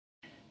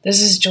This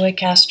is Joy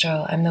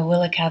Castro. I'm the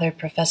Willa Cather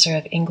Professor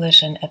of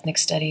English and Ethnic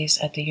Studies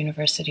at the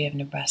University of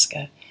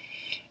Nebraska.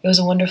 It was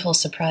a wonderful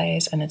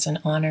surprise, and it's an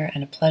honor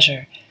and a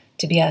pleasure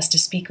to be asked to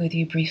speak with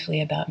you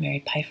briefly about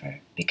Mary Pipher,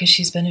 because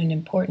she's been an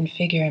important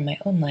figure in my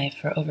own life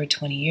for over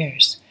 20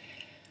 years.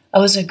 I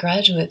was a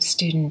graduate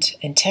student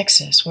in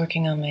Texas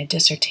working on my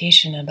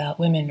dissertation about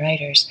women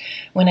writers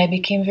when I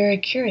became very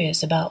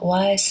curious about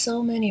why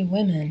so many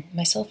women,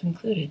 myself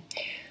included,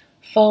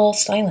 fall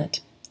silent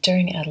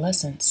during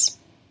adolescence.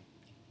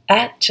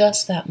 At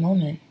just that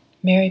moment,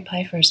 Mary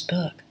Pipher's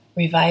book,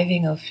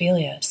 Reviving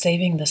Ophelia,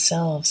 Saving the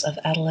Selves of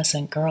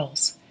Adolescent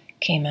Girls,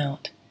 came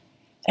out,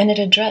 and it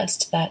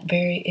addressed that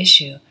very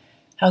issue,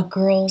 how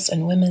girls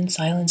and women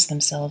silence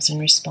themselves in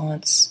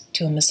response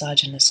to a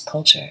misogynist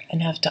culture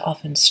and have to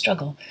often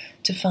struggle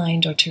to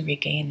find or to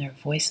regain their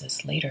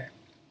voices later.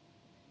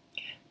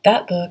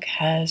 That book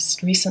has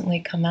recently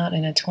come out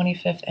in a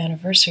 25th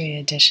anniversary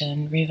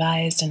edition,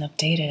 revised and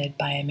updated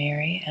by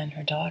Mary and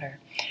her daughter,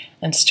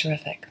 and it's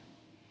terrific.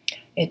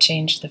 It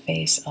changed the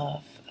face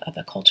of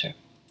the culture,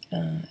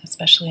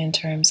 especially in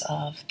terms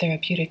of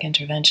therapeutic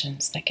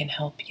interventions that can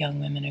help young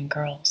women and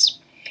girls.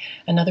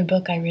 Another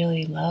book I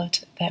really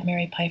loved that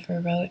Mary Pipher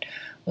wrote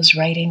was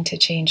Writing to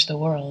Change the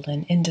World,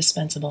 an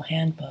indispensable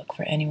handbook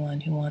for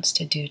anyone who wants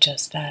to do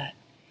just that.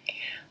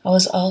 I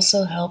was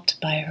also helped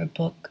by her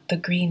book, The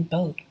Green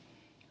Boat,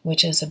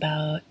 which is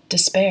about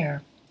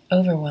despair,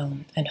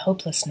 overwhelm, and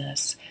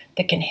hopelessness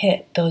that can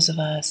hit those of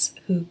us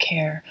who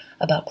care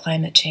about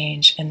climate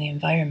change and the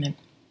environment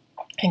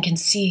and can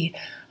see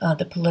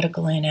the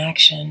political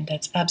inaction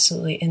that's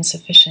absolutely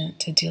insufficient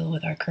to deal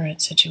with our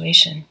current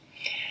situation.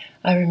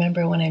 I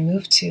remember when I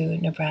moved to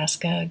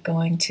Nebraska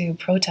going to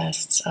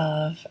protests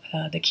of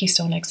the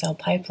Keystone XL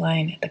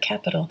pipeline at the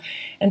Capitol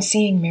and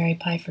seeing Mary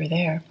Pipher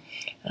there,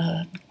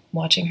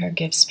 watching her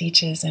give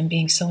speeches and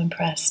being so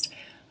impressed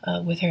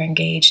with her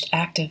engaged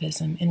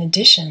activism, in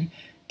addition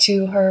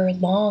to her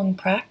long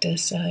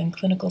practice in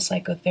clinical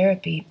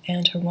psychotherapy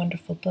and her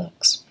wonderful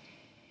books.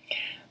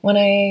 When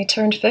I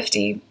turned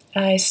 50,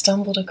 I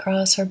stumbled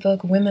across her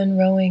book, Women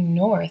Rowing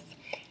North,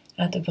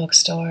 at the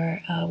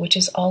bookstore, which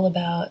is all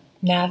about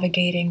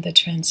navigating the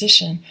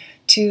transition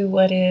to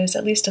what is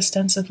at least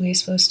ostensibly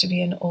supposed to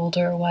be an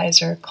older,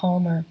 wiser,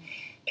 calmer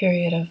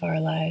period of our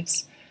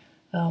lives.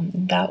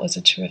 That was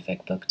a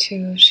terrific book,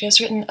 too. She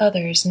has written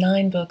others,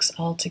 9 books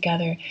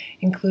altogether,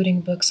 including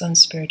books on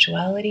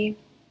spirituality,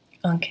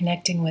 on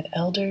connecting with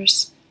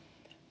elders,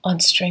 on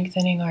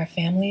strengthening our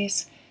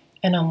families,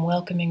 and on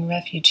welcoming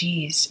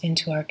refugees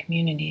into our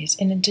communities,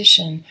 in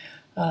addition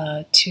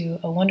to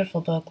a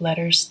wonderful book,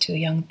 Letters to a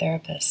Young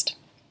Therapist,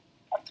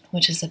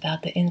 which is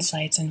about the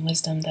insights and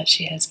wisdom that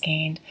she has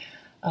gained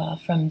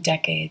from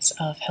decades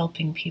of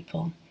helping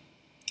people.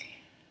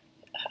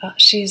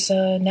 She's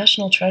a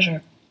national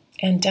treasure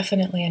and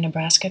definitely a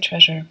Nebraska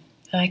treasure.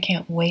 I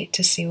can't wait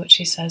to see what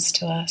she says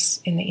to us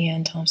in the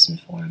EN Thompson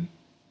Forum.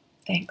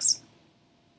 Thanks.